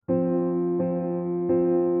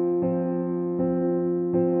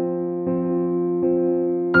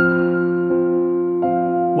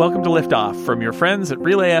welcome to Liftoff from your friends at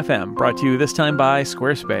Relay FM, brought to you this time by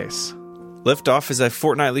Squarespace. Liftoff is a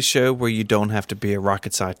fortnightly show where you don't have to be a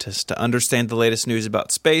rocket scientist to understand the latest news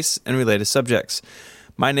about space and related subjects.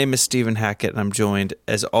 My name is Stephen Hackett, and I'm joined,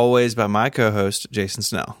 as always, by my co-host, Jason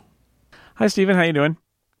Snell. Hi, Stephen. How you doing?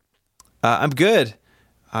 I'm good.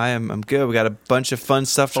 I'm good. We got a bunch of fun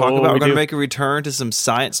stuff to talk about. We're going to make a return to some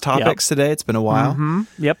science topics today. It's been a while. Mm-hmm.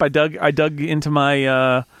 Yep, I dug into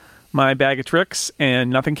my my bag of tricks, and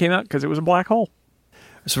nothing came out because it was a black hole.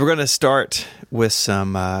 So we're going to start with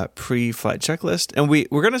some pre-flight checklist, and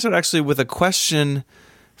we're going to start actually with a question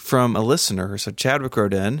from a listener. So Chadwick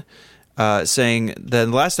wrote in saying that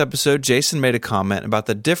in the last episode, Jason made a comment about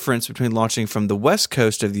the difference between launching from the west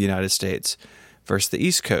coast of the United States versus the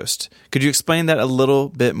east coast. Could you explain that a little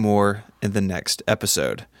bit more in the next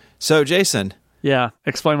episode? So Jason. Yeah,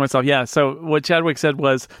 explain myself. Yeah, so what Chadwick said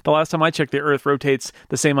was, the last time I checked, the Earth rotates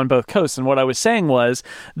the same on both coasts. And what I was saying was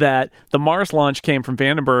that the Mars launch came from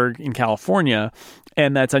Vandenberg in California,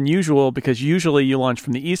 and that's unusual because usually you launch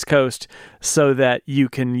from the East Coast so that you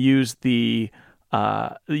can use the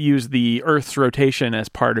Earth's rotation as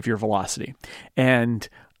part of your velocity. And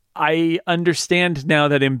I understand now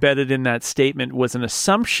that embedded in that statement was an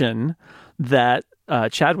assumption that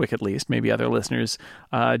Chadwick, at least, maybe other listeners,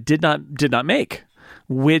 did not make,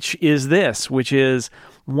 which is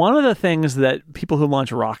one of the things that people who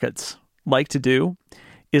launch rockets like to do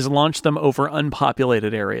is launch them over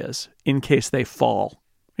unpopulated areas in case they fall,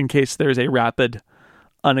 in case there's a rapid,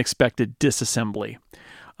 unexpected disassembly.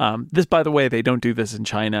 This, by the way, they don't do this in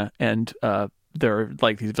China, and there are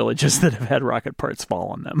like these villages that have had rocket parts fall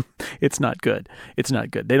on them. It's not good.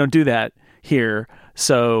 They don't do that here.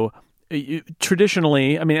 So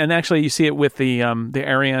traditionally, I mean, and actually you see it with the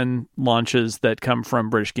Ariane launches that come from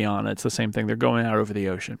British Guiana. It's the same thing. They're going out over the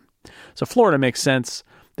ocean. So Florida makes sense.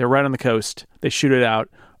 They're right on the coast. They shoot it out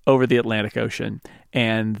over the Atlantic Ocean,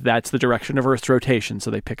 and that's the direction of Earth's rotation,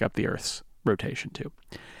 so they pick up the Earth's rotation too.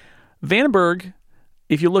 Vandenberg,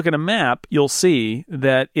 if you look at a map, you'll see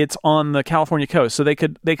that it's on the California coast. So they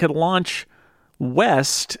could launch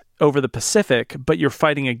west over the Pacific, but you're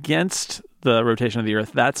fighting against the rotation of the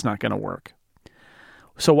Earth. That's not going to work.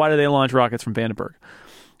 So why do they launch rockets from Vandenberg?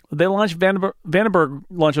 Vandenberg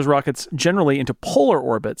launches rockets generally into polar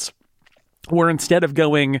orbits, where instead of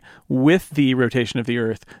going with the rotation of the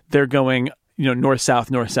Earth, they're going north, south,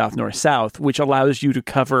 north, south, north, south, which allows you to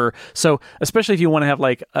cover. So especially if you want to have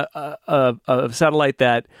like a satellite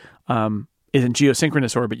that is in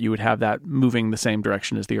geosynchronous orbit, you would have that moving the same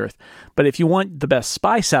direction as the Earth. But if you want the best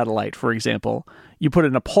spy satellite, for example, you put it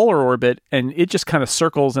in a polar orbit and it just kind of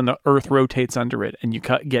circles and the Earth rotates under it, and you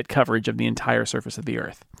get coverage of the entire surface of the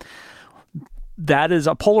Earth. That is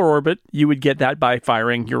a polar orbit. You would get that by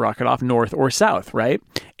firing your rocket off north or south, right?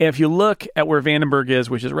 And if you look at where Vandenberg is,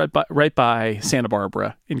 which is right by Santa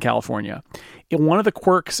Barbara in California, one of the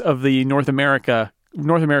quirks of the North American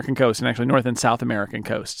coast, and actually North and South American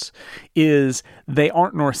coasts, is they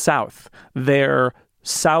aren't north-south. They're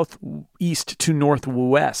southeast to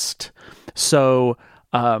northwest. So,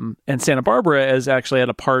 and Santa Barbara is actually at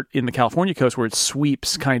a part in the California coast where it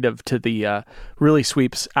sweeps kind of to the, really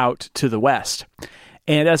sweeps out to the west.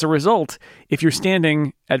 And as a result, if you're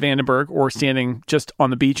standing at Vandenberg or standing just on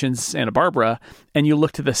the beach in Santa Barbara and you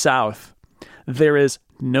look to the south, there is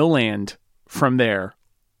no land from there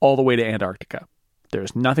all the way to Antarctica.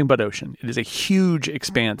 There's nothing but ocean. It is a huge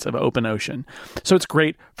expanse of open ocean. So it's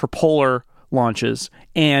great for polar launches.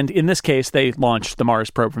 And in this case, they launched the Mars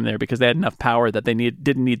probe from there because they had enough power that they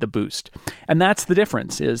didn't need the boost. And that's the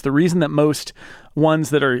difference, is the reason that most ones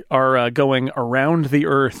that are going around the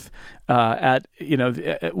Earth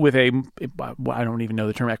with a, I don't even know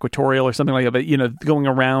the term, equatorial or something like that, but going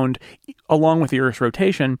around along with the Earth's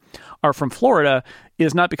rotation are from Florida,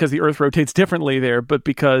 is not because the Earth rotates differently there, but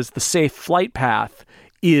because the safe flight path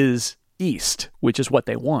is east, which is what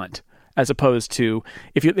they want. As opposed to,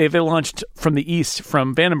 if they launched from the east,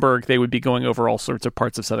 from Vandenberg, they would be going over all sorts of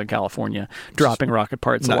parts of Southern California, dropping rocket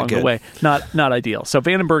parts along the way. Not ideal. So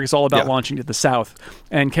Vandenberg is all about launching to the south,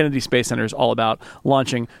 and Kennedy Space Center is all about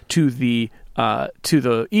launching to the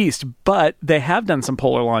east. But they have done some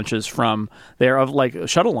polar launches from there, of like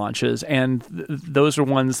shuttle launches, and those are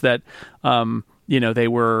ones that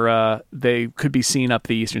they could be seen up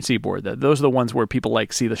the eastern seaboard. Those are the ones where people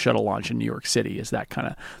see the shuttle launch in New York City. Is that kind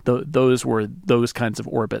of those were those kinds of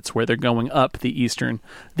orbits where they're going up the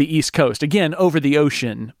east coast, again over the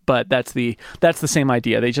ocean. But that's the same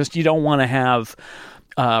idea. You don't want to have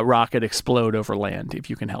a rocket explode over land if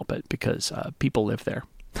you can help it, because people live there.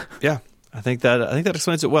 Yeah, I think that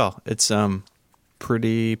explains it well. It's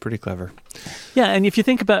pretty clever. Yeah, and if you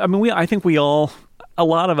think about, I think we all a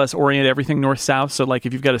lot of us orient everything north-south. So like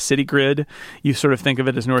if you've got a city grid, you sort of think of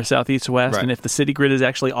it as north, south, east, west. Right. And if the city grid is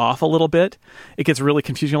actually off a little bit, it gets really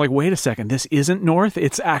confusing. You're like, wait a second, this isn't north.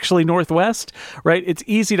 It's actually northwest, right? It's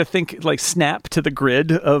easy to think like snap to the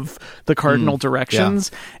grid of the cardinal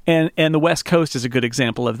directions. Yeah. And the West Coast is a good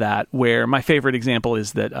example of that, where my favorite example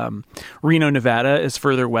is that Reno, Nevada is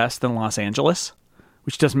further west than Los Angeles,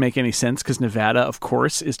 which doesn't make any sense because Nevada, of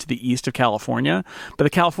course, is to the east of California. But the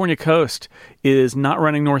California coast is not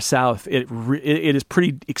running north-south. It is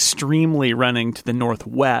pretty extremely running to the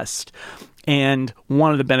northwest. And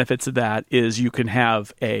one of the benefits of that is you can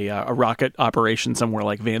have a rocket operation somewhere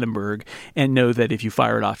like Vandenberg and know that if you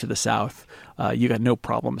fire it off to the south, you got no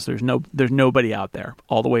problems. There's nobody out there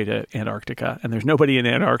all the way to Antarctica, and there's nobody in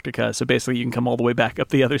Antarctica. So basically, you can come all the way back up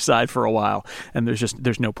the other side for a while, and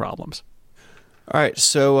there's no problems. All right,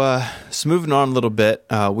 so moving on a little bit,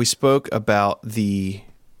 we spoke about the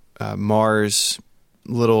Mars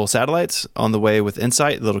little satellites on the way with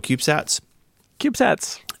InSight, little CubeSats.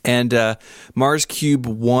 CubeSats. And Mars Cube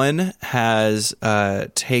 1 has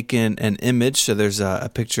taken an image, so there's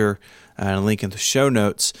a picture and a link in the show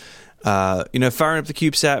notes. Firing up the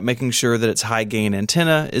CubeSat, making sure that its high gain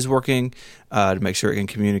antenna is working to make sure it can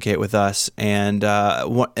communicate with us. And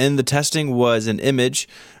in the testing was an image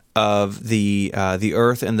of the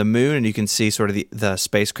Earth and the Moon, and you can see sort of the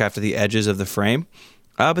spacecraft at the edges of the frame.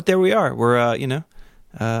 But there we are. We're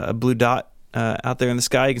a blue dot out there in the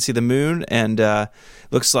sky. You can see the Moon, and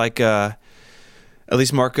looks like at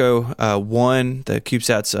least Marco 1, the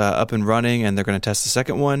CubeSat's up and running, and they're going to test the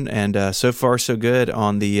second one. And so far, so good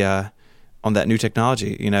on on that new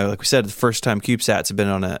technology. Like we said, the first time CubeSats have been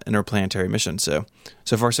on an interplanetary mission. So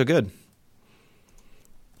far, so good.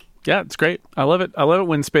 Yeah, it's great. I love it. I love it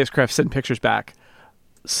when spacecraft send pictures back.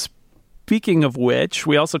 Speaking of which,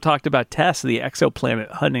 we also talked about TESS, the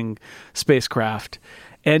exoplanet hunting spacecraft,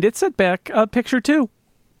 and it sent back a picture too.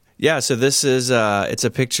 Yeah, so this is it's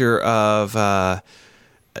a picture of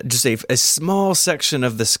just a small section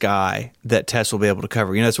of the sky that TESS will be able to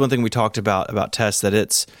cover. It's one thing we talked about TESS, that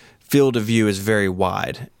its field of view is very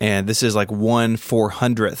wide, and this is like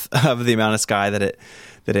 1/400th of the amount of sky that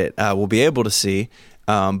it will be able to see.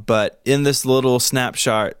 But in this little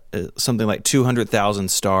snapshot, something like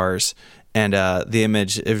 200,000 stars, and the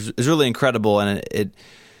image is really incredible. And it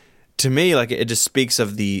to me, like, it just speaks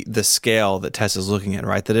of the scale that TESS is looking at,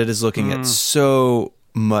 right? That it is looking at so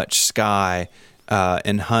much sky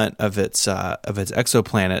in hunt of its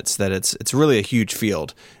exoplanets that it's really a huge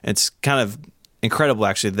field. It's kind of incredible,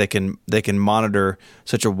 actually, that they can monitor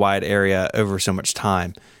such a wide area over so much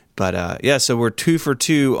time. But so we're 2 for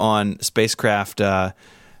 2 on spacecraft, I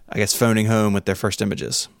guess, phoning home with their first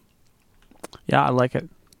images. Yeah, I like it.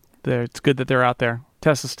 It's good that they're out there.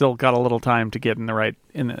 TESS has still got a little time to get in the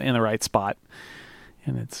right spot,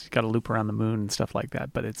 and it's got to loop around the moon and stuff like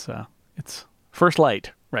that. But it's first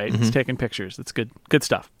light, right? Mm-hmm. It's taking pictures. It's good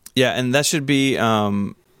stuff. Yeah, and that should be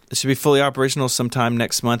fully operational sometime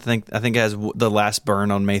next month. I think it has the last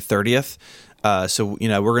burn on May 30th. So we're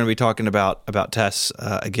going to be talking about TESS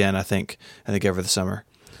again. I think over the summer.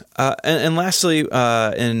 And lastly,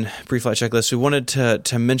 in pre-flight checklist, we wanted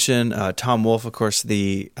to mention Tom Wolfe, of course,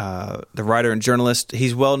 the writer and journalist.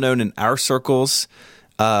 He's well known in our circles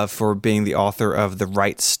for being the author of The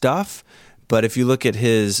Right Stuff. But if you look at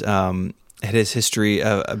his history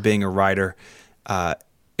of being a writer,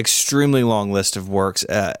 extremely long list of works.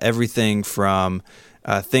 Everything from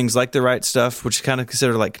things like The Right Stuff, which is kind of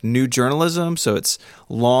considered like new journalism. So it's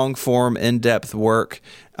long form, in-depth work.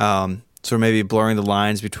 Sort of maybe blurring the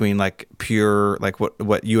lines between like pure, like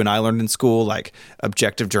what you and I learned in school, like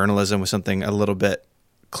objective journalism, with something a little bit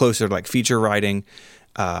closer to like feature writing,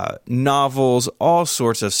 novels, all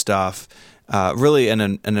sorts of stuff. Really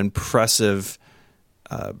an impressive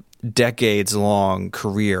decades-long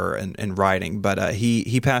career in writing. But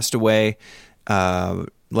he passed away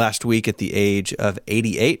last week at the age of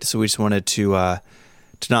 88. So we just wanted to not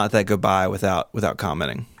let that go by without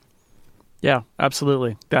commenting. Yeah,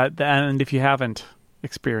 absolutely. And if you haven't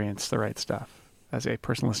experienced The Right Stuff as a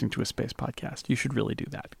person listening to a space podcast, you should really do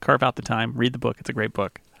that. Carve out the time, read the book. It's a great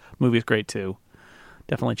book. Movie is great too.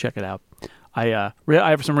 Definitely check it out. I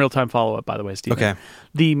have some real-time follow-up, by the way, Stephen. Okay.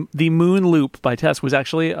 The Moon Loop by TESS was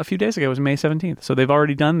actually a few days ago. It was May 17th. So they've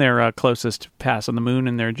already done their closest pass on the moon,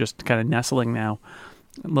 and they're just kind of nestling now.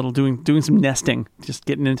 Doing some nesting, just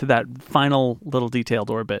getting into that final little detailed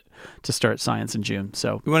orbit to start science in June.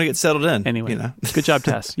 So we want to get settled in. Anyway, good job,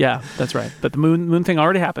 TESS. Yeah, that's right. But the moon thing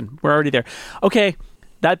already happened. We're already there. Okay,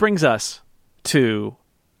 that brings us to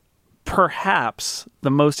perhaps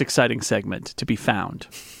the most exciting segment to be found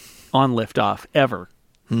on Liftoff ever.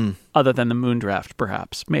 other than the moon draft,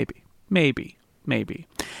 perhaps. Maybe.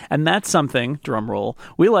 And that's something, drum roll,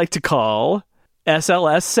 we like to call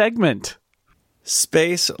SLS segment.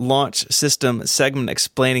 Space Launch System segment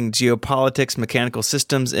explaining geopolitics, mechanical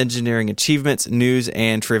systems, engineering achievements, news,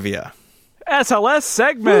 and trivia. SLS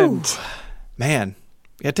segment. Woo. Man,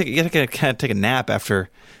 you gotta kind of take a nap after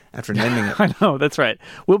naming it. I know, that's right.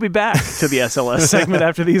 We'll be back to the SLS segment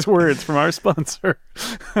after these words from our sponsor.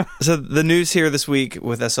 So the news here this week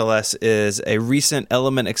with SLS is a recent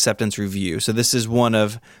element acceptance review. So this is one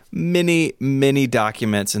of many, many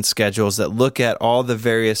documents and schedules that look at all the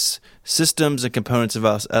various systems and components of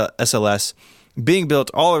SLS being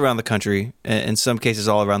built all around the country, in some cases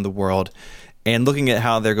all around the world, and looking at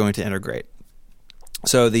how they're going to integrate.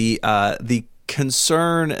 So the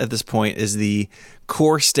concern at this point is the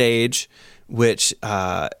core stage, which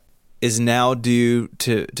is now due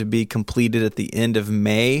to be completed at the end of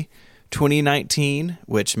May 2019,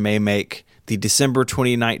 which may make the December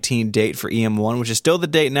 2019 date for EM1, which is still the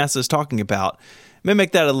date NASA is talking about, may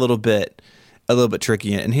make that a little bit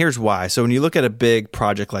tricky. And here's why. So when you look at a big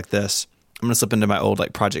project like this, I'm going to slip into my old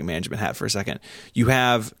project management hat for a second. You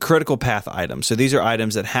have critical path items. So these are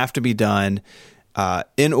items that have to be done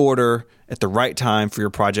in order at the right time for your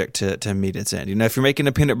project to meet its end. If you're making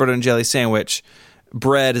a peanut butter and jelly sandwich,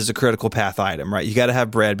 bread is a critical path item, right? You got to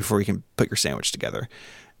have bread before you can put your sandwich together.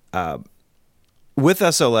 With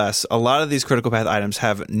SLS, a lot of these critical path items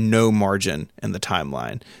have no margin in the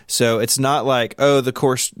timeline. So it's not like,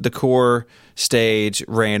 the core stage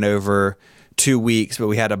ran over 2 weeks, but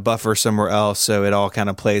we had a buffer somewhere else, so it all kind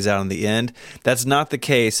of plays out in the end. That's not the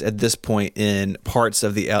case at this point in parts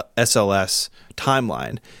of the SLS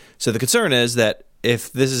timeline. So the concern is that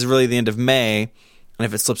if this is really the end of May, and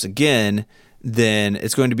if it slips again, then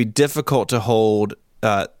it's going to be difficult to hold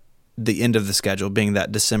the end of the schedule, being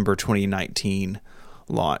that December 2019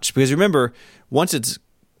 launch. Because remember, once it's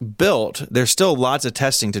built, there's still lots of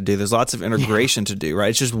testing to do. There's lots of integration to do, right?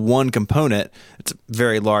 It's just one component. It's a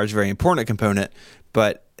very large, very important component.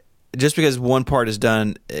 But just because one part is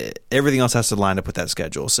done, everything else has to line up with that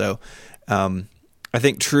schedule. So I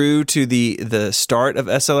think true to the start of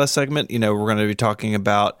SLS segment, we're going to be talking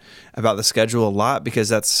about the schedule a lot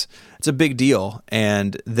because it's a big deal.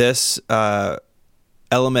 And this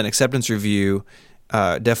element acceptance review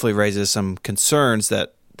definitely raises some concerns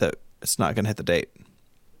that it's not going to hit the date.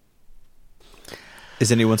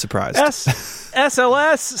 Is anyone surprised?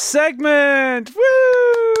 SLS segment. Woo!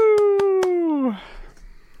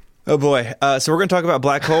 Oh boy! So we're going to talk about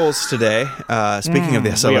black holes today. Speaking of the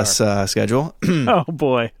SLS schedule. Oh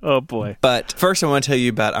boy! But first, I want to tell you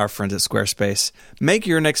about our friends at Squarespace. Make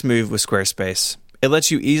your next move with Squarespace. It lets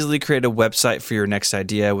you easily create a website for your next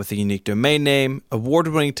idea with a unique domain name,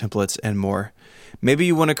 award-winning templates, and more. Maybe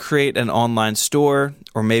you want to create an online store,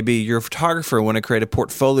 or maybe you're a photographer and want to create a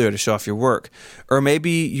portfolio to show off your work, or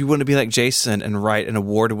maybe you want to be like Jason and write an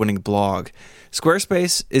award-winning blog.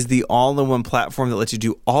 Squarespace is the all-in-one platform that lets you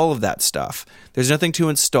do all of that stuff. There's nothing to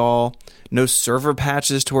install, no server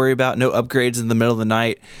patches to worry about, no upgrades in the middle of the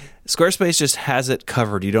night. Squarespace just has it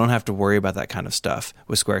covered. You don't have to worry about that kind of stuff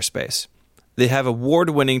with Squarespace. They have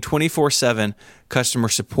award-winning 24/7 customer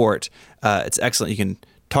support. It's excellent. You can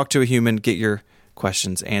talk to a human, get your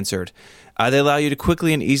questions answered. They allow you to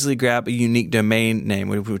quickly and easily grab a unique domain name,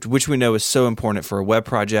 which we know is so important for a web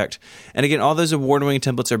project. And again, all those award-winning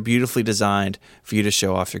templates are beautifully designed for you to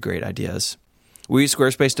show off your great ideas. We use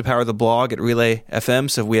Squarespace to power the blog at Relay FM,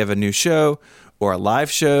 so if we have a new show or a live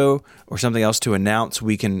show or something else to announce,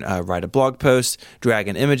 we can write a blog post, drag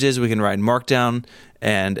in images, we can write in Markdown,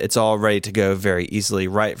 and it's all ready to go very easily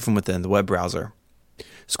right from within the web browser.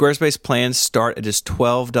 Squarespace plans start at just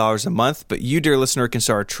 $12 a month, but you, dear listener, can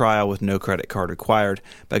start a trial with no credit card required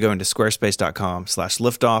by going to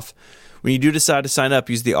squarespace.com/liftoff. When you do decide to sign up,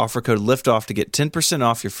 use the offer code LIFTOFF to get 10%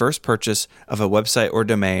 off your first purchase of a website or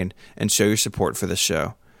domain and show your support for this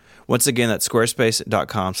show. Once again, that's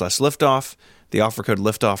squarespace.com/liftoff, the offer code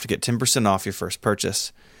LIFTOFF to get 10% off your first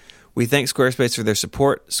purchase. We thank Squarespace for their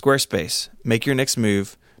support. Squarespace, make your next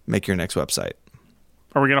move, make your next website.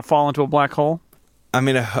 Are we going to fall into a black hole? I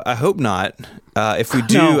mean, I hope not. If we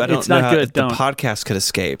do, No, I don't it's know not how good. the Don't. podcast could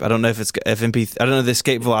escape. I don't know if I don't know the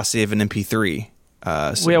escape velocity of an MP3.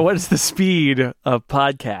 Yeah, what is the speed of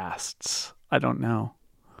podcasts? I don't know.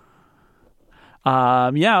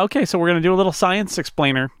 Yeah, okay, so we're going to do a little science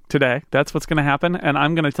explainer today. That's what's going to happen, and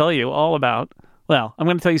I'm going to tell you I'm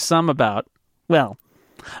going to tell you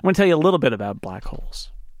a little bit about black holes.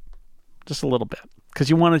 Just a little bit. Because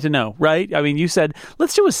you wanted to know, right? I mean, you said,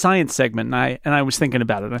 let's do a science segment, and I was thinking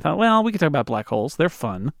about it. And I thought, well, we could talk about black holes. They're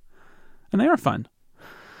fun. And they are fun.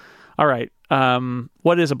 All right.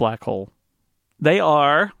 What is a black hole? They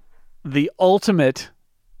are the ultimate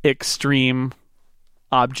extreme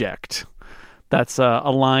object. That's a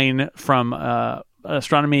line from an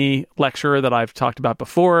astronomy lecturer that I've talked about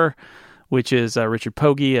before, which is Richard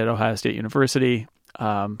Pogge at Ohio State University.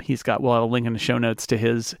 He's got, well, I'll link in the show notes to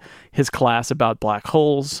his class about black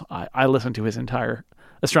holes. I listened to his entire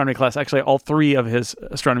astronomy class, actually all three of his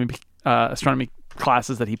astronomy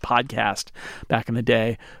classes that he podcast back in the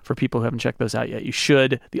day. For people who haven't checked those out yet, you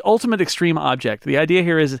should. The ultimate extreme object. The idea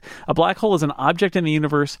here is a black hole is an object in the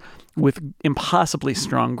universe with impossibly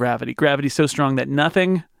strong gravity. Gravity so strong that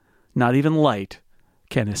nothing, not even light,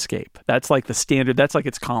 can escape. That's like the standard. That's like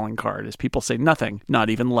its calling card, is people say nothing, not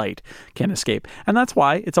even light, can escape. And that's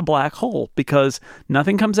why it's a black hole, because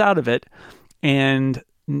nothing comes out of it, and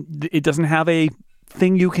it doesn't have a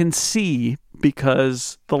thing you can see,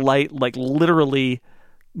 because the light like literally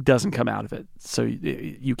doesn't come out of it, so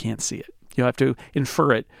you can't see it. You have to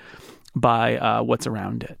infer it by what's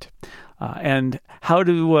around it. And how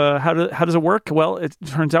does it work? Well, it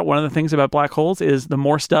turns out one of the things about black holes is the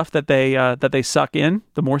more stuff that they suck in,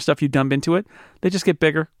 the more stuff you dump into it, they just get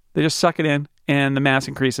bigger. They just suck it in, and the mass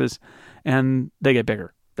increases, and they get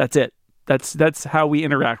bigger. That's it. That's how we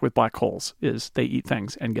interact with black holes, is they eat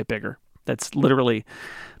things and get bigger. That's literally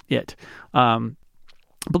it.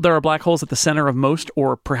 But there are black holes at the center of most,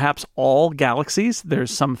 or perhaps all, galaxies.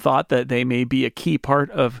 There's some thought that they may be a key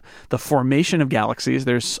part of the formation of galaxies.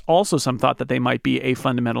 There's also some thought that they might be a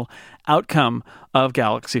fundamental outcome of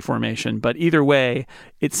galaxy formation. But either way,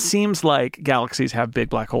 it seems like galaxies have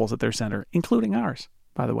big black holes at their center, including ours,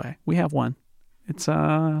 by the way. We have one. It's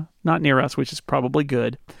not near us, which is probably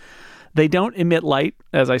good. They don't emit light,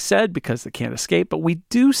 as I said, because they can't escape, but we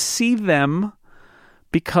do see them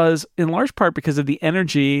because, in large part, because of the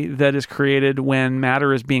energy that is created when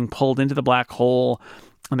matter is being pulled into the black hole,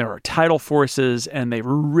 and there are tidal forces, and it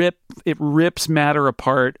rips matter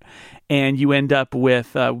apart, and you end up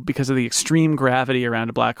with, because of the extreme gravity around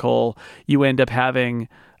a black hole, you end up having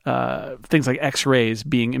things like X-rays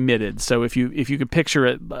being emitted. So if you could picture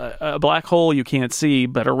it, a black hole you can't see,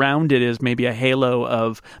 but around it is maybe a halo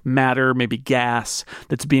of matter, maybe gas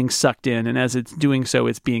that's being sucked in, and as it's doing so,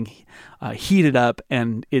 it's being heated up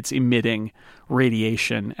and it's emitting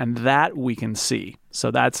radiation, and that we can see. So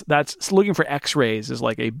that's looking for X-rays is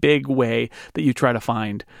like a big way that you try to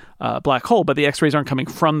find a black hole, but the X-rays aren't coming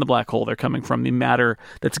from the black hole; they're coming from the matter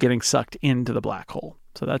that's getting sucked into the black hole.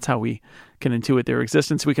 So that's how we can intuit their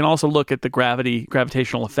existence. We can also look at the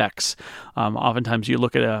gravitational effects. Oftentimes you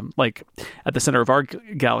look at like at the center of our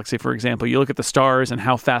galaxy, for example, you look at the stars and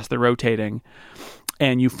how fast they're rotating,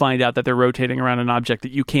 and you find out that they're rotating around an object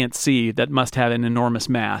that you can't see that must have an enormous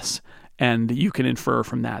mass. And you can infer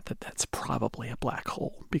from that that's probably a black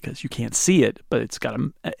hole, because you can't see it, but it's got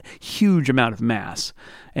a huge amount of mass.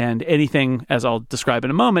 And anything, as I'll describe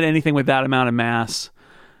in a moment, anything with that amount of mass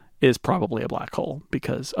is probably a black hole,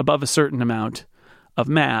 because above a certain amount of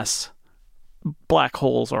mass, black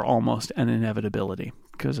holes are almost an inevitability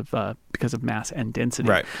because of mass and density.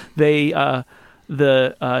 Right.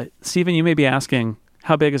 Stephen, you may be asking,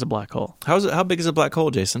 how big is a black hole? How big is a black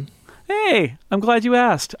hole, Jason? Hey, I'm glad you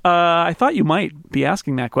asked. I thought you might be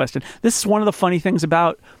asking that question. This is one of the funny things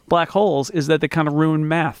about black holes, is that they kind of ruin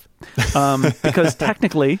math. Because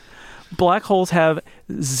technically, black holes have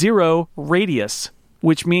zero radius,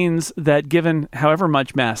 which means that given however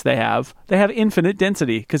much mass they have infinite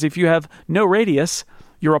density. Because if you have no radius,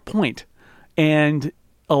 you're a point. And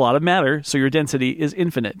a lot of matter, so your density is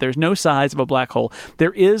infinite. There's no size of a black hole.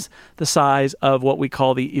 There is the size of what we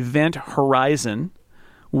call the event horizon,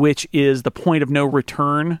 which is the point of no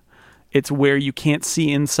return. It's where you can't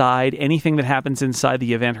see inside. Anything that happens inside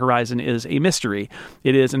the event horizon is a mystery.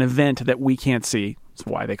 It is an event that we can't see. That's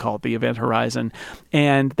why they call it the event horizon.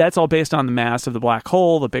 And that's all based on the mass of the black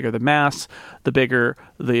hole. The bigger the mass, the bigger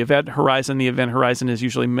the event horizon. The event horizon is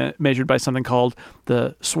usually measured by something called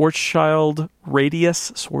the Schwarzschild radius.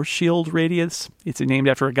 It's named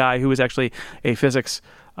after a guy who was actually a physics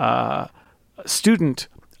student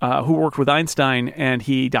who worked with Einstein, and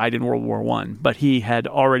he died in World War I. But he had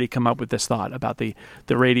already come up with this thought about the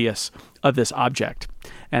radius of this object,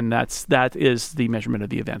 and that is the measurement of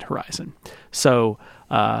the event horizon. So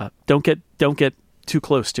don't get too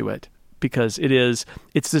close to it, because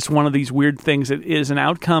it's just one of these weird things. It is an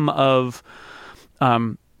outcome of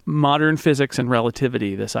modern physics and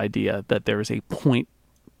relativity. This idea that there is a point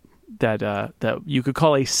that you could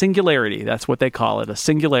call a singularity. That's what they call it, a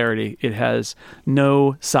singularity. It has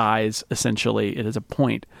no size, essentially. It is a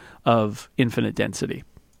point of infinite density,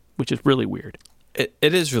 which is really weird. It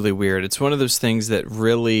is really weird. It's one of those things that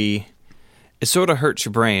really, it sort of hurts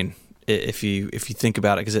your brain. if you think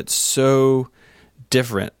about it, because it's so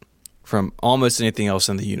different from almost anything else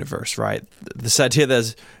in the universe, right? This idea that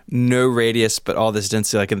there's no radius but all this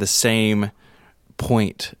density, like in the same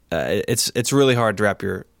point, it's really hard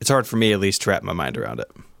to it's hard for me at least to wrap my mind around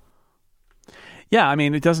it. Yeah, I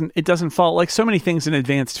mean, it doesn't fall like so many things in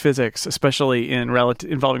advanced physics, especially in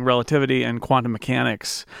involving relativity and quantum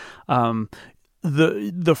mechanics. The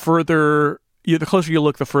closer you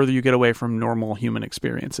look, the further you get away from normal human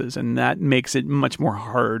experiences, and that makes it much more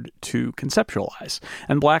hard to conceptualize.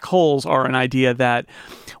 And black holes are an idea that,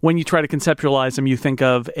 when you try to conceptualize them, you think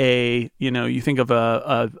of a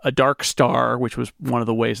dark star, which was one of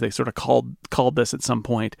the ways they sort of called this at some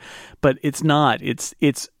point, but it's not. It's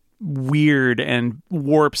weird and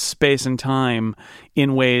warps space and time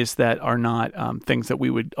in ways that are not things that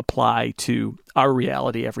we would apply to our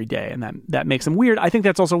reality every day, and that makes them weird. I think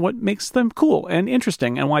that's also what makes them cool and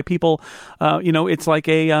interesting, and why people, it's like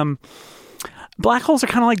black holes are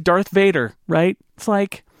kind of like Darth Vader, right? It's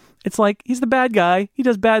like he's the bad guy. He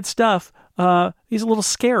does bad stuff. He's a little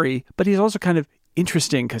scary, but he's also kind of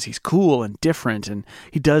interesting because he's cool and different, and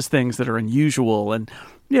he does things that are unusual. And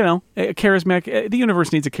a charismatic. The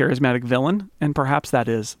universe needs a charismatic villain, and perhaps that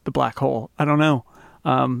is the black hole. I don't know.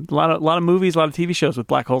 A lot of movies, a lot of TV shows with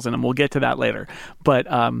black holes in them. We'll get to that later. But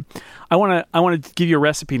I want to give you a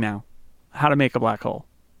recipe now, how to make a black hole.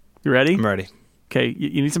 You ready? I'm ready. Okay,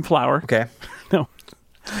 you need some flour. Okay. No.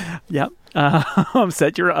 Yep.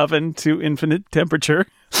 Set your oven to infinite temperature,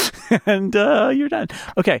 and you're done.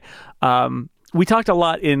 Okay. We talked a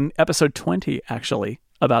lot in episode 20, actually,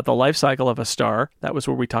 about the life cycle of a star. That was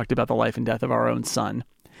where we talked about the life and death of our own sun.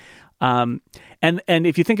 And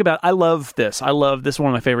if you think about, I love this. This is one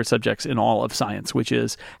of my favorite subjects in all of science, which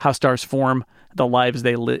is how stars form, the lives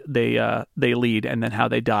they lead, and then how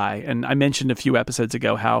they die. And I mentioned a few episodes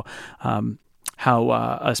ago how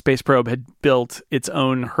a space probe had built its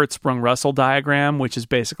own Hertzsprung-Russell diagram, which is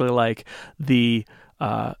basically like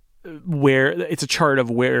where it's a chart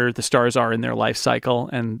of where the stars are in their life cycle.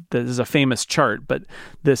 And this is a famous chart, but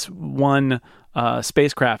this one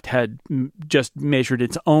spacecraft had just measured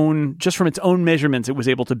just from its own measurements, it was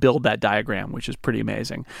able to build that diagram, which is pretty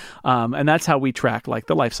amazing. And that's how we track like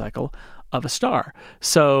the life cycle of a star.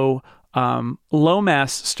 So low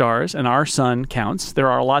mass stars, and our sun counts. There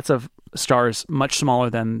are lots of stars much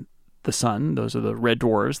smaller than the sun. Those are the red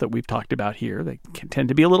dwarfs that we've talked about here. They can tend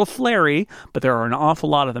to be a little flary, but there are an awful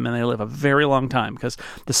lot of them, and they live a very long time, because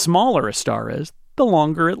the smaller a star is, the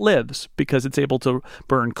longer it lives, because it's able to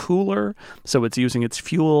burn cooler, so it's using its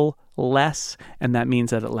fuel less, and that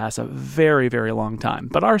means that it lasts a very, very long time.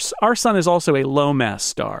 But our sun is also a low-mass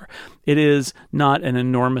star. It is not an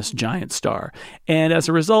enormous giant star. And as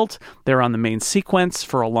a result, they're on the main sequence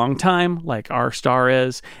for a long time, like our star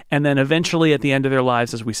is, and then eventually at the end of their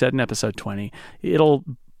lives, as we said in episode 20, it'll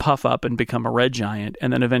puff up and become a red giant,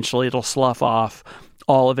 and then eventually it'll slough off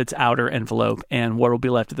all of its outer envelope, and what will be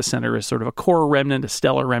left at the center is sort of a core remnant, a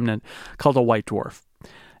stellar remnant called a white dwarf.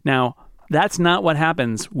 Now, that's not what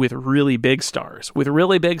happens with really big stars. With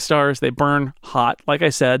really big stars, they burn hot. Like I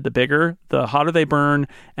said, the hotter they burn,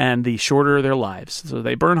 and the shorter their lives. So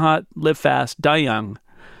they burn hot, live fast, die young.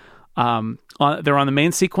 They're on the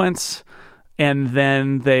main sequence, and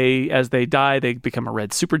then as they die, they become a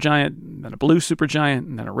red supergiant, then a blue supergiant,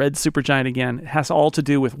 and then a red supergiant again. It has all to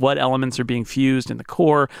do with what elements are being fused in the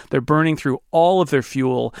core. They're burning through all of their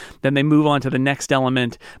fuel. Then they move on to the next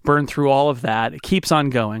element, burn through all of that. It keeps on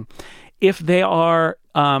going. If they are,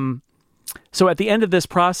 so at the end of this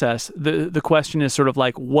process, the question is sort of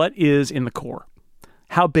like, what is in the core?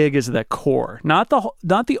 How big is that core? Not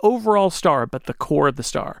the overall star, but the core of the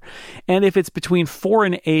star. And if it's between 4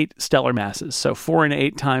 and 8 stellar masses, so 4 and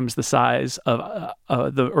 8 times the size of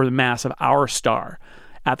the mass of our star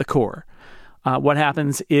at the core, what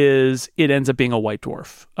happens is it ends up being a white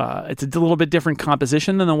dwarf. It's a little bit different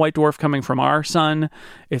composition than the white dwarf coming from our sun.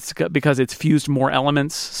 It's because it's fused more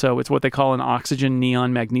elements, so it's what they call an oxygen,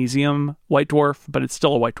 neon, magnesium white dwarf, but it's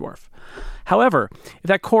still a white dwarf. However, if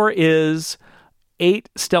that core is 8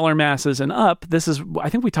 stellar masses and up, I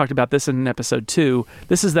think we talked about this in episode 2.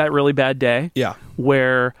 This is that really bad day,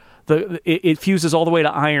 where it fuses all the way to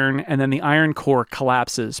iron, and then the iron core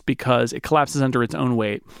collapses because it collapses under its own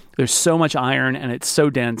weight. There's so much iron, and it's so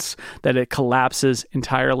dense that it collapses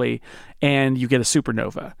entirely, and you get a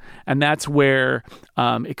supernova. And that's where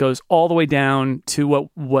it goes all the way down to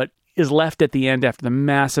what is left at the end after the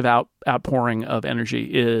massive outpouring of energy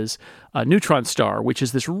is a neutron star, which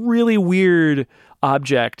is this really weird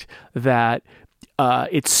object that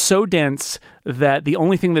it's so dense that the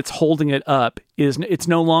only thing that's holding it up is it's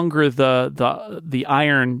no longer the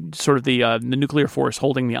iron, sort of the nuclear force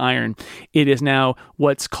holding the iron. It is now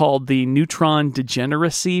what's called the neutron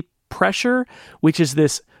degeneracy pressure, which is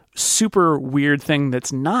this super weird thing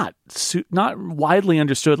that's not widely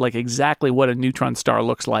understood, like exactly what a neutron star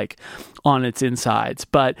looks like on its insides,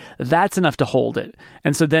 but that's enough to hold it.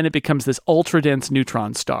 And so then it becomes this ultra dense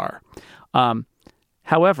neutron star.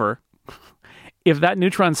 However, if that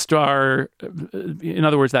neutron star, in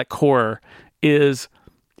other words, that core, is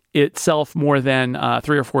itself more than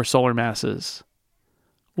 3 or 4 solar masses,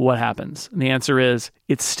 what happens? And the answer is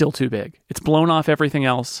it's still too big. It's blown off everything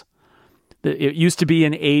else. It used to be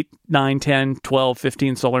an 8, 9, 10, 12,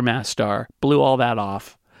 15 solar mass star. Blew all that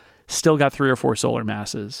off. Still got 3 or 4 solar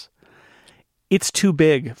masses. It's too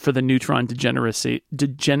big for the neutron degeneracy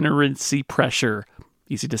pressure,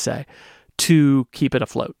 easy to say, to keep it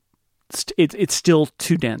afloat. It's still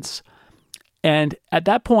too dense. And at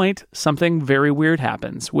that point, something very weird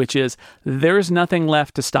happens, which is there's nothing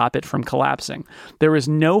left to stop it from collapsing. There is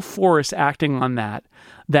no force acting on that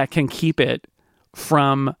can keep it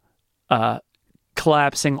from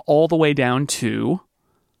collapsing all the way down to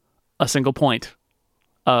a single point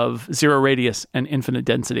of zero radius and infinite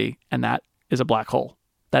density, and that is a black hole.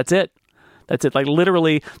 That's it. That's it. Like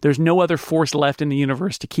literally, there's no other force left in the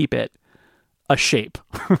universe to keep it a shape.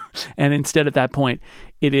 And instead at that point,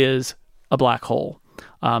 it is a black hole.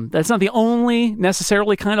 That's not the only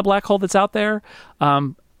necessarily kind of black hole that's out there.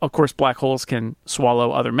 Of course, black holes can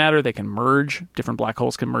swallow other matter. They can merge. Different black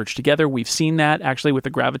holes can merge together. We've seen that actually with the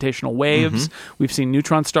gravitational waves. Mm-hmm. We've seen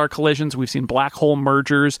neutron star collisions. We've seen black hole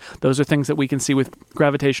mergers. Those are things that we can see with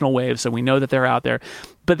gravitational waves, so we know that they're out there.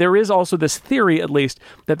 But there is also this theory, at least,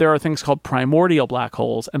 that there are things called primordial black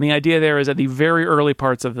holes. And the idea there is at the very early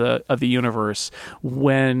parts of the universe,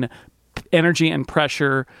 when energy and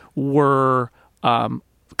pressure were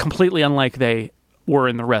completely unlike they were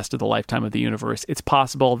in the rest of the lifetime of the universe. It's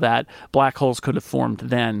possible that black holes could have formed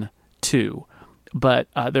then too, but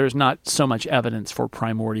there's not so much evidence for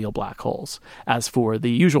primordial black holes as for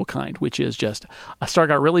the usual kind, which is just a star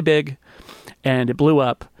got really big and it blew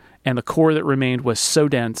up, and the core that remained was so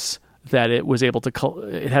dense that it was able to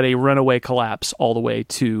it had a runaway collapse all the way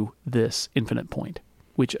to this infinite point,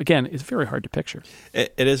 which again is very hard to picture.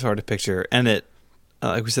 It is hard to picture, and it,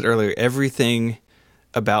 like we said earlier, everything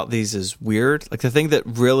about these is weird. Like the thing that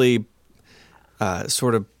really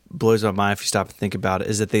sort of blows my mind if you stop and think about it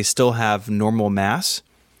is that they still have normal mass.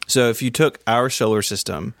 So if you took our solar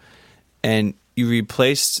system and you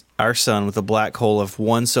replaced our sun with a black hole of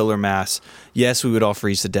 1 solar mass, yes, we would all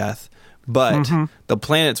freeze to death, but the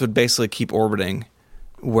planets would basically keep orbiting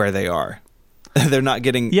where they are. They're not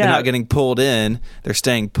getting pulled in. They're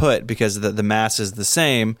staying put because the mass is the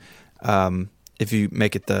same if you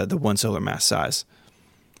make it the 1 solar mass size.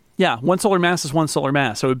 Yeah, 1 solar mass is 1 solar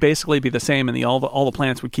mass. So it would basically be the same, and all the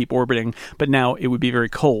planets would keep orbiting, but now it would be very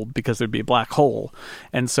cold because there'd be a black hole,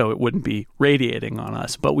 and so it wouldn't be radiating on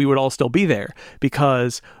us. But we would all still be there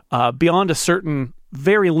because beyond a certain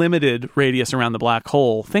very limited radius around the black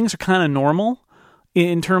hole, things are kind of normal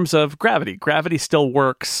in terms of gravity. Gravity still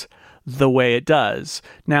works the way it does.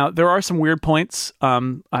 Now, there are some weird points.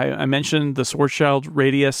 I mentioned the Schwarzschild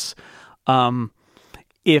radius.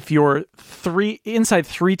 If you're inside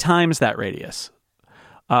 3 times that radius,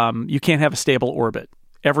 you can't have a stable orbit.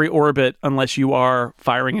 Every orbit, unless you are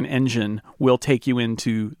firing an engine, will take you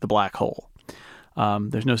into the black hole.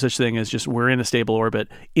 There's no such thing as just we're in a stable orbit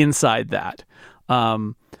inside that.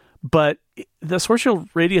 But the Schwarzschild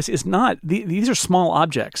radius is not. These are small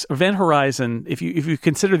objects. Event horizon. If you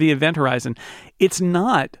consider the event horizon, it's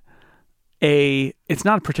not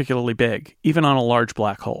particularly big, even on a large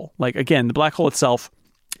black hole. Like again, the black hole itself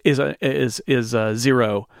is a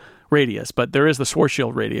 0 radius, but there is the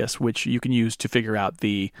Schwarzschild radius, which you can use to figure out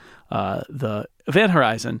the event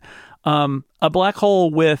horizon. A black hole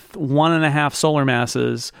with 1.5 solar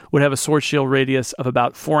masses would have a Schwarzschild radius of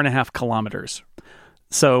about 4.5 kilometers.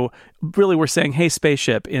 So really we're saying, hey,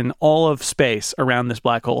 spaceship, in all of space around this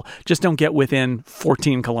black hole, just don't get within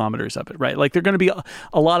 14 kilometers of it, right? Like there are going to be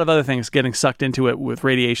a lot of other things getting sucked into it with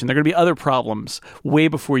radiation. There are going to be other problems way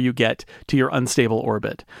before you get to your unstable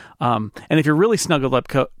orbit. And if you're really snuggled up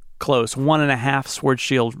close, 1.5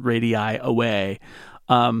 Schwarzschild radii away,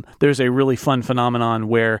 there's a really fun phenomenon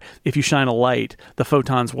where if you shine a light, the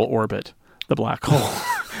photons will orbit the black hole.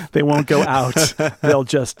 They won't go out. They'll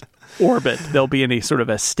just orbit. They'll be in a sort of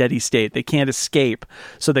a steady state. They can't escape,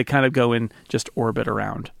 so they kind of go in just orbit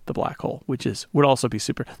around the black hole, which would also be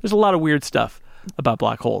super. There's a lot of weird stuff about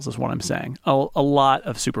black holes, is what I'm saying. A lot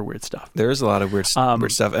of super weird stuff. There is a lot of weird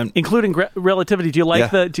stuff, and including relativity. Do you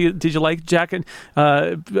like did you like Jack and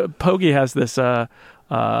Pogi has this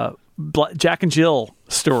Jack and Jill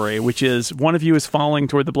story, which is one of you is falling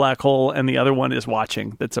toward the black hole and the other one is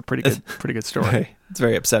watching. That's a pretty good story. It's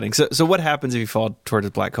very upsetting. So what happens if you fall toward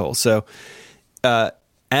a black hole? So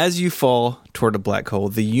as you fall toward a black hole,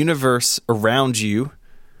 the universe around you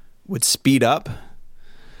would speed up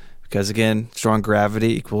because, again, strong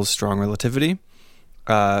gravity equals strong relativity.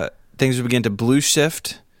 Things would begin to blue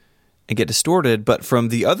shift and get distorted, but from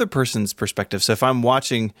the other person's perspective. So if I'm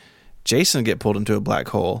watching Jason get pulled into a black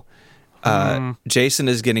hole, Jason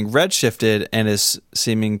is getting redshifted and is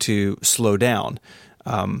seeming to slow down.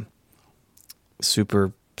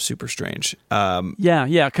 Super strange.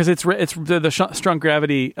 Because it's the strong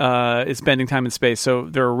gravity is bending time and space, so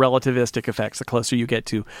there are relativistic effects the closer you get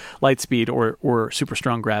to light speed or super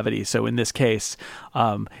strong gravity. So in this case,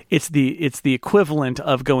 it's the equivalent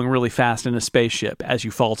of going really fast in a spaceship as you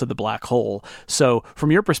fall to the black hole. So from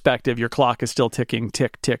your perspective, your clock is still ticking,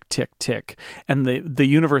 tick, tick, tick, tick, and the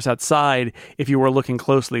universe outside, if you were looking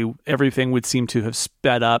closely, everything would seem to have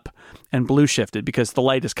sped up and blue shifted because the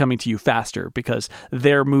light is coming to you faster because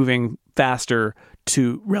they're moving faster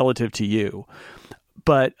relative to you.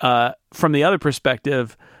 But from the other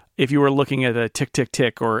perspective, if you were looking at a tick, tick,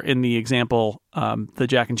 tick, or in the example, the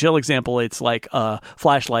Jack and Jill example, it's like a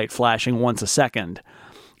flashlight flashing once a second.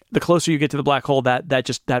 The closer you get to the black hole,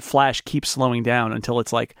 that flash keeps slowing down until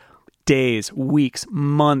it's like days, weeks,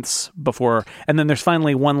 months before, and then there's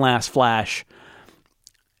finally one last flash,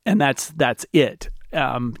 and that's it.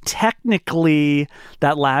 Technically,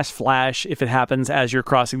 that last flash, if it happens as you're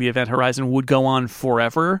crossing the event horizon, would go on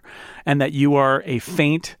forever, and that you are a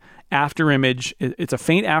faint afterimage. It's a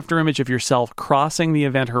faint afterimage of yourself crossing the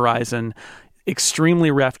event horizon,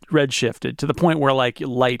 extremely redshifted to the point where like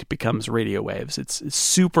light becomes radio waves. It's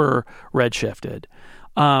super redshifted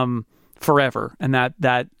forever, and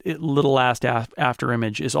that little last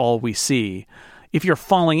afterimage is all we see. If you're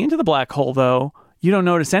falling into the black hole, though, you don't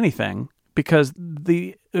notice anything, because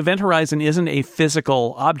the event horizon isn't a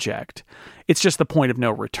physical object. It's just the point of no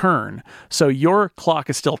return. So your clock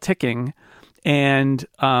is still ticking, and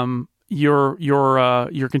you're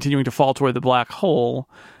continuing to fall toward the black hole,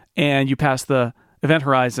 and you pass the event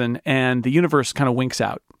horizon, and the universe kind of winks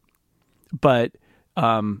out. But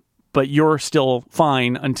you're still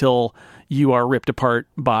fine until you are ripped apart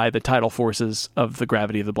by the tidal forces of the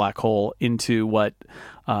gravity of the black hole into what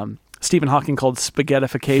Stephen Hawking called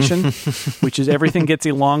spaghettification, which is everything gets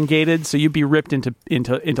elongated, so you'd be ripped into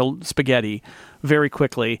spaghetti very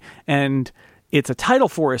quickly. And it's a tidal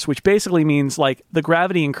force, which basically means like the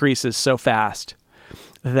gravity increases so fast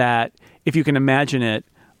that if you can imagine it,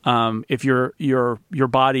 if your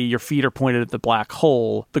body, your feet are pointed at the black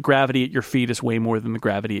hole, the gravity at your feet is way more than the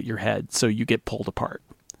gravity at your head, so you get pulled apart.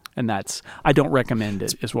 And I don't recommend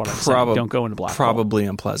it, is what I'm saying. Don't go into black hole. Probably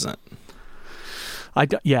unpleasant.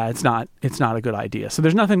 It's not a good idea. So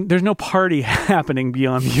there's no party happening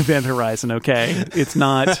beyond the event horizon, okay? It's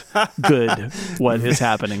not good what is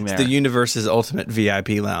happening there. It's the universe's ultimate VIP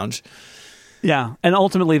lounge. Yeah, and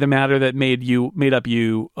ultimately the matter that made up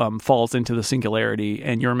you falls into the singularity,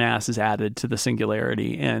 and your mass is added to the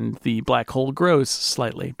singularity, and the black hole grows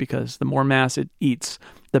slightly because the more mass it eats,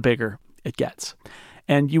 the bigger it gets.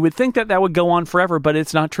 And you would think that would go on forever, but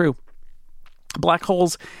it's not true. Black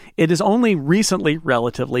holes, it has only recently,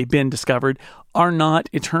 relatively, been discovered, are not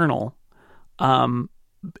eternal.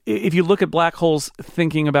 If you look at black holes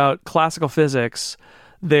thinking about classical physics,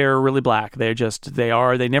 they're really black. They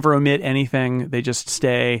never emit anything. They just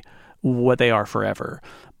stay what they are forever.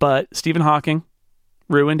 But Stephen Hawking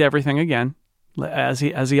ruined everything again, as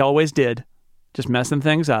he always did, just messing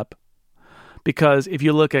things up. Because if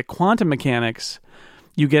you look at quantum mechanics,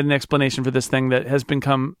 you get an explanation for this thing that has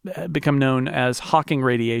become known as Hawking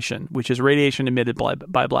radiation, which is radiation emitted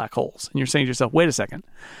by black holes. And you're saying to yourself, wait a second,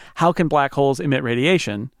 how can black holes emit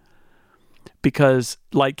radiation? Because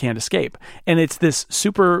light can't escape. And it's this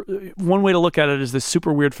one way to look at it is this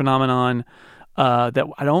super weird phenomenon that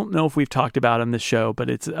I don't know if we've talked about on this show, but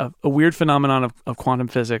it's a weird phenomenon of quantum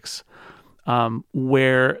physics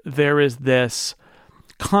where there is this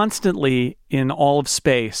constantly in all of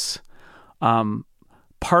space,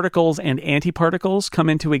 particles and antiparticles come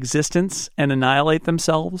into existence and annihilate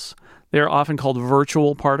themselves. They're often called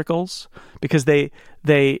virtual particles because they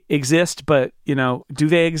exist, but do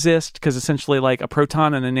they exist? Because essentially, like a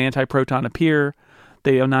proton and an antiproton appear,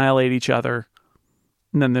 they annihilate each other,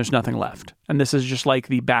 and then there's nothing left. And this is just like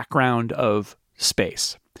the background of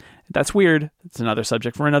space. That's weird. It's another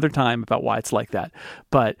subject for another time about why it's like that.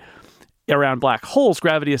 But around black holes,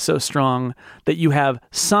 gravity is so strong that you have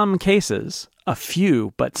some cases, a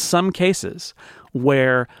few, but some cases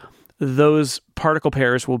where those particle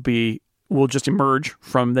pairs will just emerge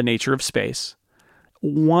from the nature of space.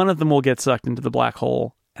 One of them will get sucked into the black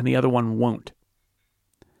hole and the other one won't.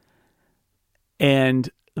 And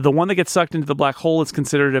the one that gets sucked into the black hole is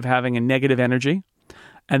considered of having a negative energy.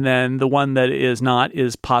 And then the one that is not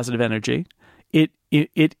is positive energy.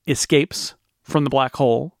 It escapes from the black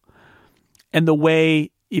hole. And the way,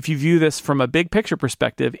 if you view this from a big picture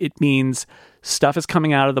perspective, it means stuff is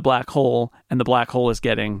coming out of the black hole and the black hole is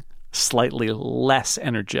getting slightly less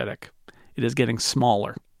energetic. It is getting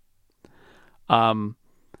smaller. And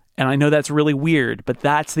I know that's really weird, but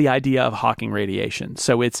that's the idea of Hawking radiation.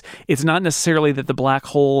 So it's not necessarily that the black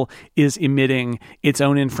hole is emitting its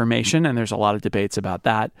own information, and there's a lot of debates about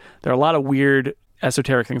that. There are a lot of weird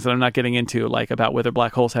esoteric things that I'm not getting into, like about whether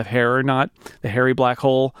black holes have hair or not. The hairy black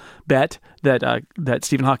hole bet that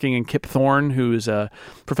Stephen Hawking and Kip Thorne, who's a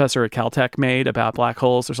professor at Caltech, made about black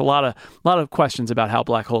holes. There's a lot of questions about how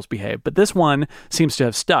black holes behave, but this one seems to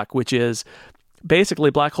have stuck, which is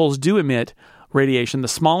basically black holes do emit radiation. The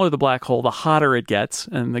smaller the black hole, the hotter it gets.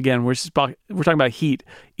 And again, we're talking about heat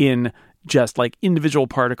in just like individual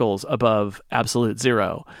particles above absolute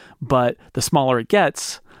zero. But the smaller it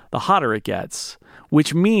gets, the hotter it gets,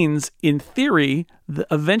 which means, in theory,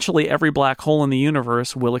 eventually every black hole in the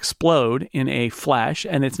universe will explode in a flash.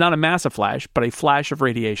 And it's not a massive flash, but a flash of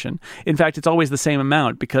radiation. In fact, it's always the same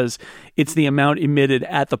amount because it's the amount emitted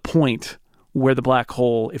at the point where the black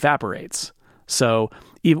hole evaporates. So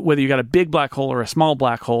even whether you got a big black hole or a small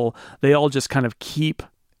black hole, they all just kind of keep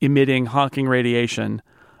emitting Hawking radiation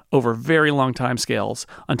over very long time scales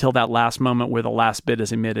until that last moment where the last bit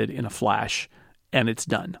is emitted in a flash and it's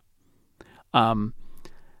done.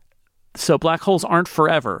 So black holes aren't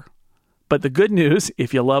forever. But the good news,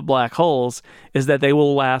 if you love black holes, is that they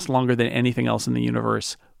will last longer than anything else in the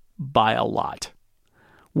universe by a lot.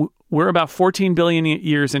 We're about 14 billion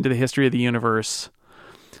years into the history of the universe.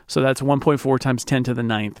 So that's 1.4 times 10 to the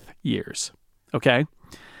 9th years. Okay?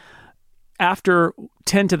 After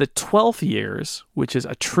 10 to the 12th years, which is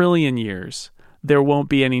a trillion years, there won't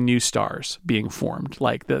be any new stars being formed.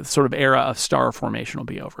 Like the sort of era of star formation will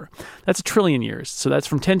be over. That's a trillion years. So that's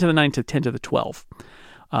from 10 to the 9th to 10 to the 12th.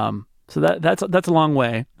 So that's a long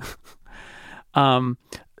way.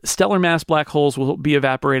 Stellar mass black holes will be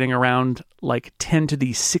evaporating around like 10 to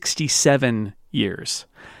the 67 years.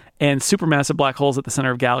 And supermassive black holes at the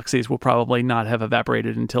center of galaxies will probably not have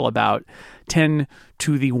evaporated until about 10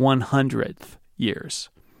 to the 100th years.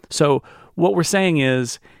 So what we're saying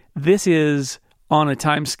is this is on a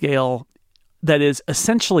time scale that is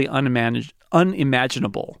essentially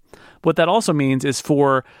unimaginable. What that also means is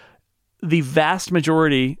for the vast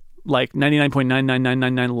majority, like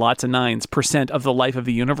 99.99999 lots of nines % of the life of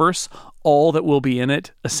the universe, all that will be in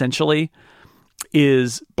it essentially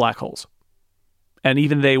is black holes. And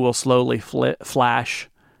even they will slowly flash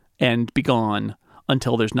and be gone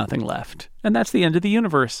until there's nothing left. And that's the end of the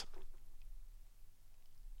universe.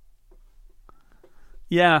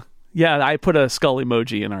 Yeah, I put a skull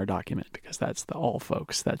emoji in our document because that's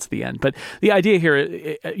folks. That's the end. But the idea here,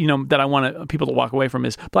 that I want people to walk away from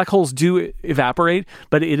is black holes do evaporate,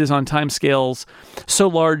 but it is on time scales so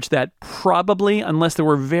large that probably, unless there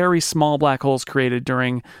were very small black holes created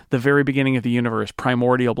during the very beginning of the universe,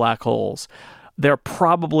 primordial black holes, there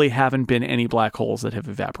probably haven't been any black holes that have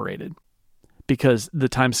evaporated because the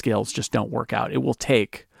time scales just don't work out. It will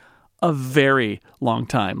take a very long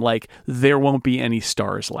time. Like there won't be any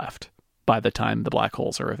stars left by the time the black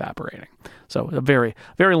holes are evaporating. So a very,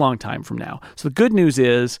 very long time from now. So the good news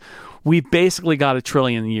is we've basically got a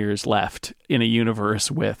trillion years left in a universe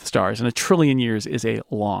with stars. And a trillion years is a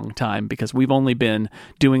long time because we've only been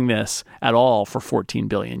doing this at all for 14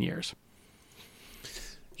 billion years.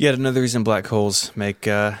 Yet another reason black holes make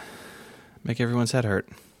everyone's head hurt.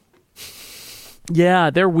 Yeah,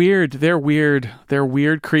 they're weird. They're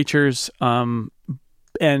weird creatures. And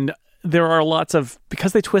there are lots of,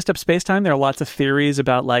 because they twist up space-time, there are lots of theories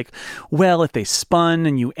about like, well, if they spun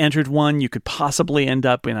and you entered one, you could possibly end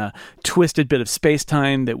up in a twisted bit of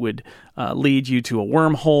space-time that would lead you to a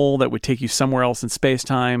wormhole that would take you somewhere else in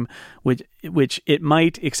space-time, which it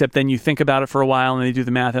might, except then you think about it for a while and they do the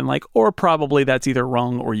math and like, or probably that's either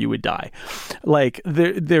wrong or you would die. Like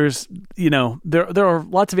there are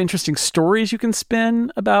lots of interesting stories you can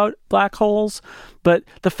spin about black holes, but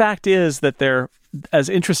the fact is that they're, as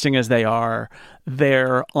interesting as they are,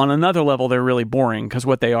 they're on another level, they're really boring because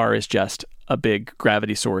what they are is just a big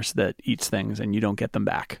gravity source that eats things and you don't get them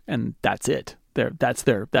back. And that's it. That's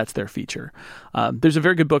their feature. There's a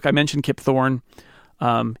very good book. I mentioned Kip Thorne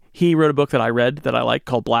He wrote a book that I read that I like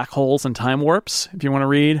called Black Holes and Time Warps. If you want to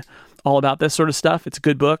read all about this sort of stuff, it's a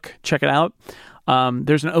good book. Check it out.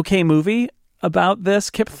 There's an okay movie about this.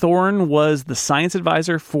 Kip Thorne was the science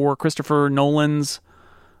advisor for Christopher Nolan's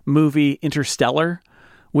movie Interstellar,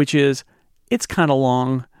 which it's kind of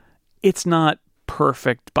long. It's not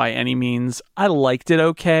perfect by any means. I liked it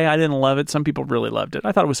okay. I didn't love it. Some people really loved it.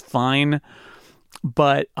 I thought it was fine.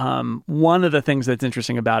 But one of the things that's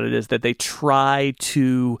interesting about it is that they try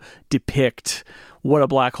to depict what a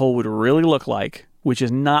black hole would really look like, which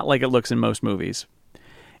is not like it looks in most movies,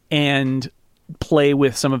 and play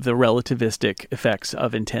with some of the relativistic effects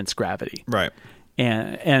of intense gravity. Right.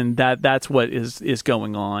 And that's what is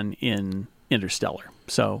going on in Interstellar.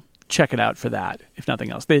 So check it out for that, if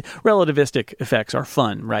nothing else. The relativistic effects are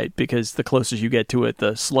fun, right? Because the closer you get to it,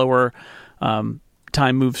 the slower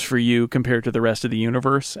time moves for you compared to the rest of the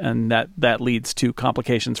universe, and that leads to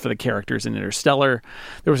complications for the characters in Interstellar.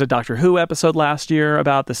 There was a Doctor Who episode last year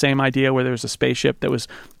about the same idea, where there was a spaceship that was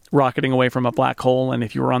rocketing away from a black hole, and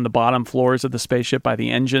if you were on the bottom floors of the spaceship by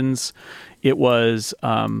the engines, it was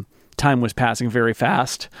time was passing very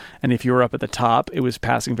fast, and if you were up at the top, it was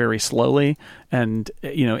passing very slowly, and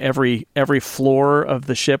every floor of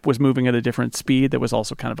the ship was moving at a different speed. That was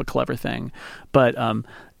also kind of a clever thing, but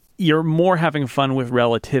you're more having fun with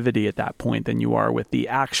relativity at that point than you are with the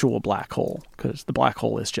actual black hole, because the black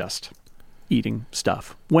hole is just eating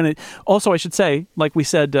stuff. I should say, like we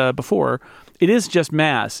said before, it is just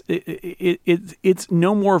mass. It's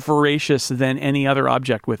no more voracious than any other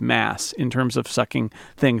object with mass in terms of sucking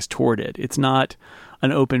things toward it. It's not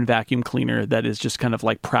an open vacuum cleaner that is just kind of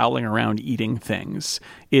like prowling around eating things.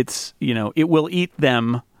 It will eat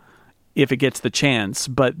them if it gets the chance,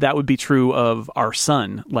 but that would be true of our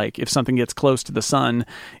sun. Like if something gets close to the sun,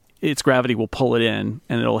 its gravity will pull it in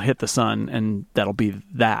and it'll hit the sun, and that'll be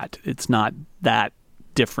that. It's not that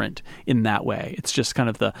different in that way. It's just kind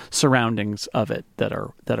of the surroundings of it that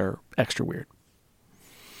are extra weird.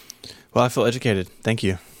 Well, I feel educated. Thank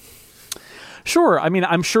you. Sure. I mean,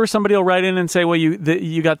 I'm sure somebody will write in and say, "Well,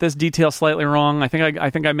 you got this detail slightly wrong." I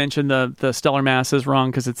think I mentioned the stellar masses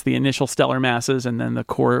wrong because it's the initial stellar masses, and then the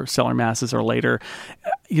core stellar masses are later.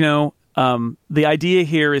 The idea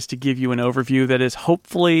here is to give you an overview that is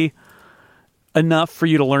hopefully enough for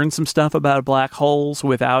you to learn some stuff about black holes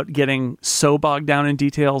without getting so bogged down in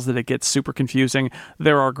details that it gets super confusing.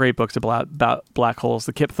 There are great books about black holes.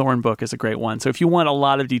 The Kip Thorne book is a great one. So if you want a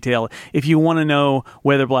lot of detail, if you want to know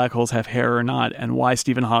whether black holes have hair or not and why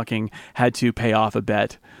Stephen Hawking had to pay off a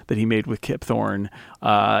bet that he made with Kip Thorne,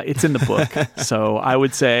 it's in the book. So I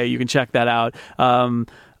would say you can check that out.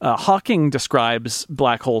 Hawking describes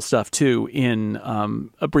black hole stuff too in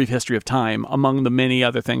A Brief History of Time, among the many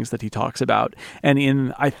other things that he talks about.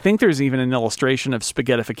 And I think there's even an illustration of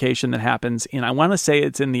spaghettification that happens I want to say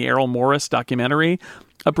it's in the Errol Morris documentary,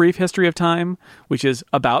 A Brief History of Time, which is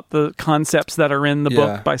about the concepts that are in the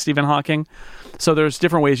book by Stephen Hawking. So there's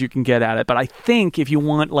different ways you can get at it. But I think if you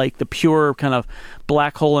want like the pure kind of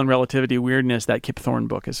black hole and relativity weirdness, that Kip Thorne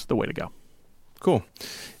book is the way to go. Cool.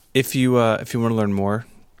 If you want to learn more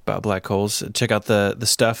about black holes, check out the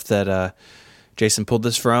stuff that Jason pulled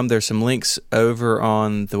this from. There's some links over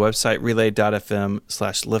on the website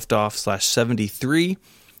relay.fm/liftoff/73.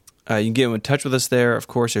 You can get in touch with us there. Of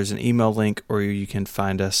course, there's an email link, or you can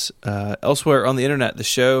find us elsewhere on the internet. The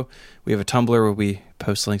show, we have a Tumblr where we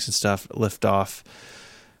post links and stuff,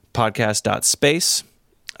 liftoffpodcast.space.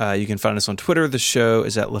 You can find us on Twitter. The show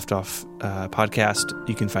is at Liftoff Podcast.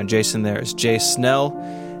 You can find Jason there as Jay Snell,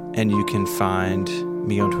 and you can find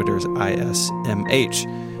me on Twitter as ISMH.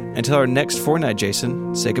 Until our next fortnight,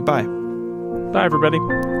 Jason, say goodbye. Bye, everybody.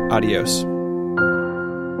 Adios.